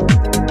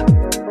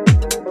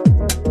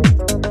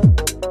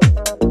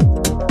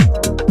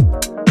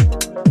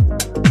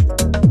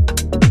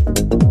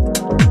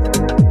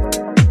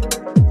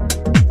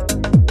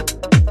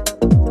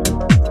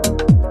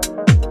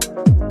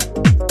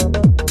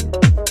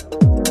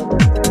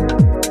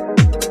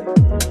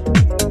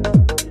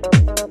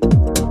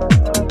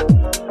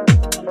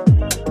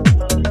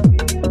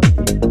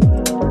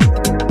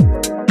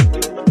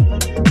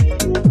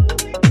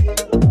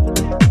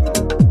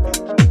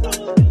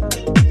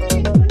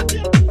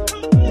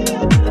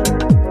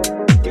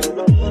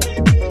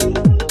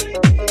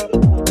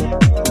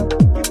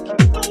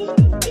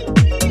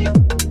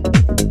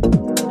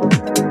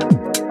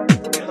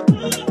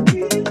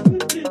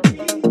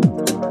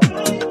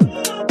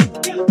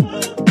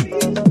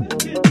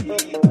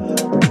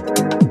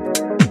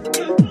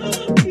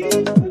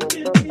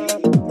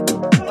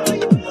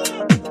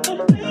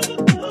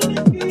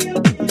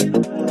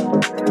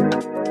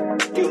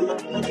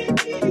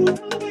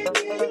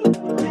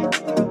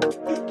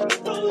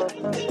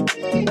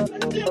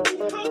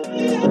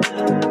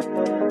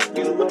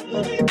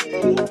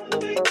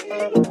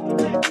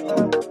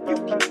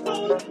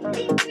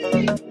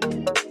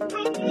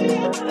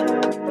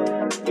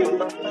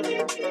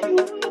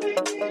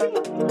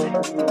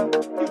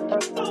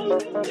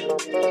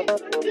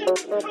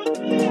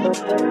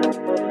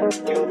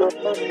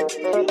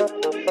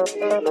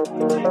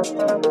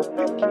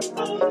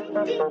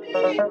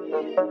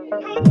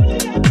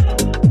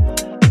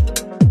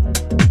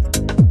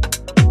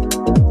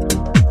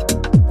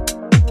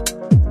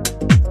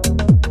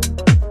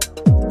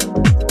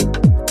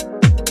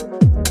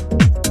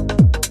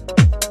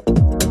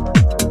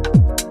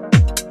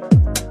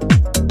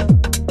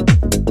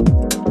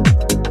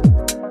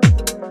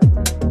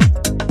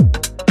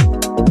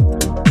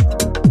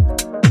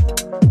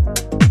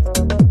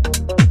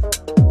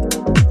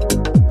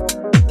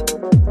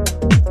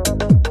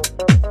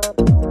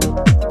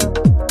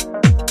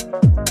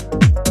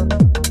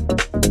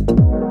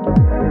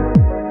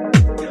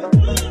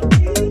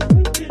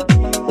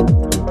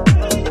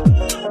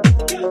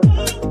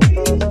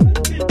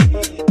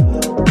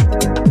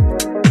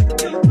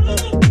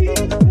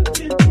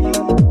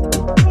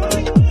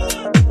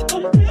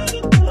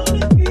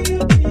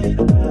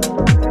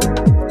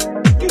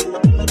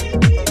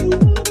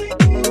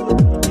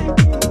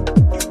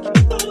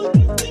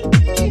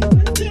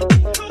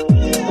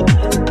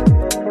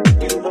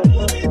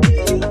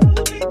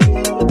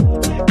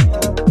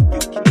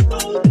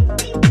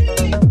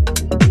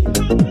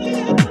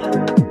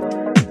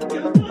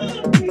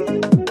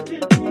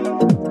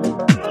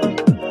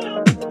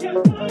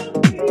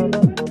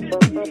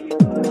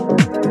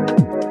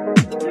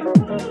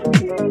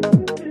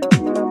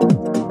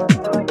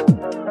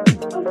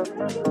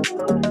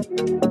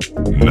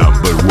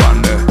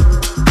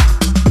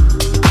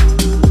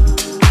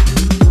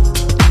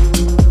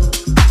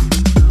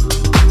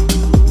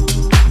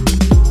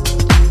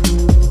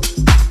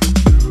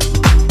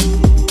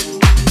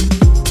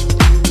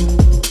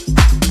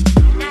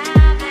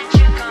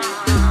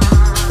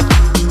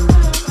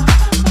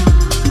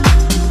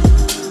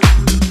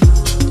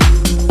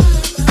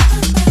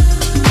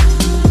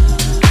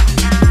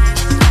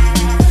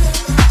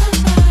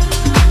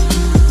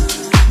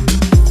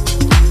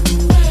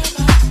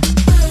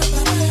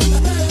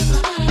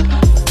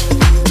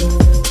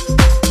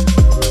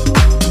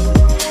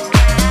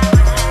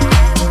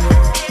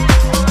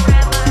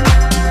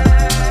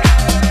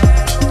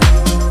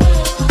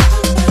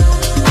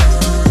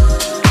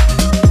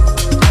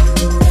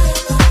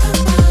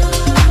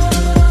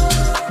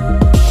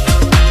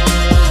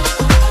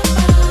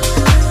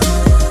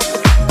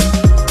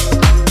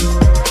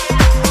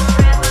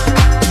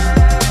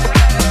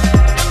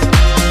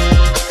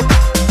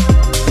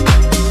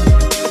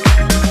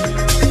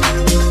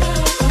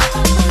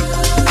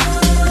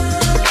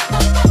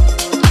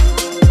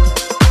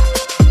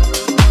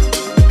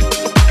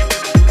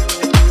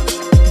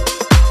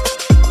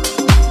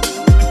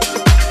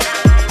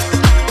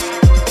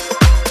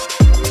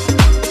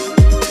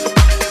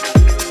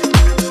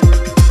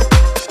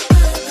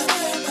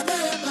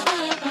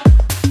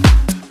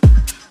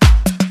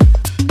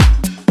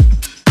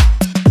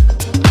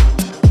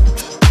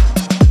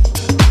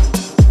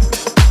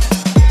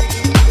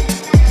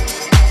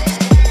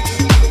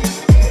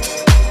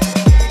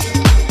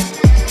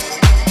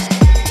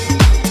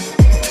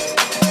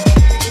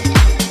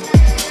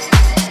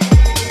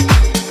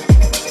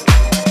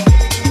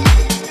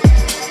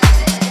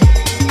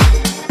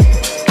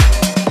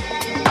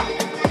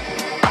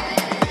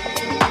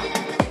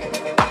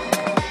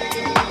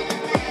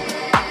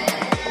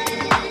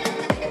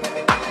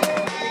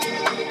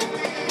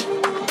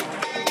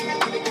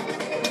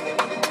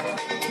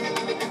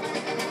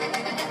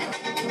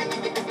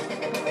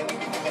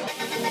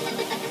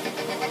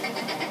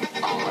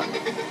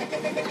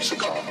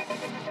 cigar.